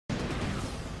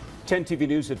10 TV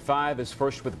News at 5 is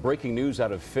first with breaking news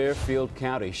out of Fairfield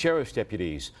County. Sheriff's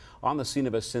deputies on the scene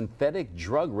of a synthetic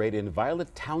drug raid in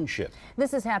Violet Township.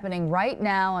 This is happening right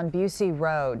now on Busey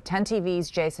Road. 10 TV's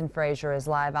Jason Frazier is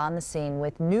live on the scene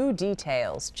with new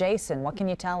details. Jason, what can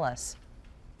you tell us?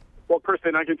 Well,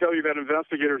 Kristen, I can tell you that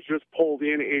investigators just pulled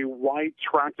in a white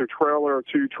tractor trailer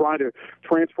to try to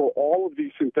transfer all of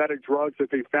these synthetic drugs that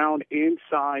they found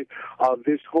inside of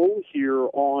this home here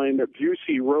on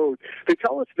Busey Road. They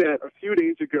tell us that a few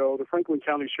days ago, the Franklin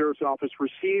County Sheriff's Office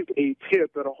received a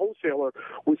tip that a wholesaler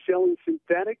was selling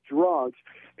synthetic drugs,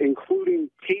 including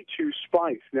K2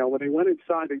 spice. Now, when they went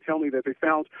inside, they tell me that they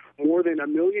found more than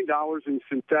 $1 million in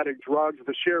synthetic drugs.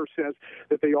 The sheriff says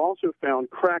that they also found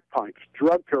crack pipes,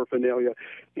 drug paraphernalia,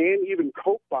 and even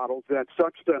Coke bottles that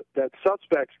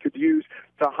suspects could use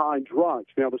to hide drugs.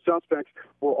 Now, the suspects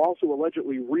were also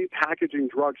allegedly repackaging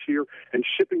drugs here and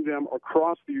shipping them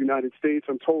across the United States.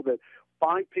 I'm told that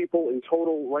 5 people in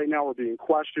total right now are being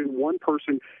questioned. 1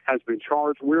 person has been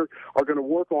charged. We are going to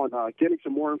work on getting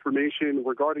some more information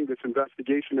regarding this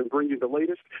investigation and bring you the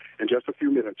latest in just a few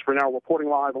minutes. For now, reporting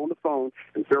live on the phone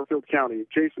in Fairfield County,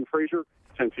 Jason Frazier,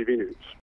 10 TV News.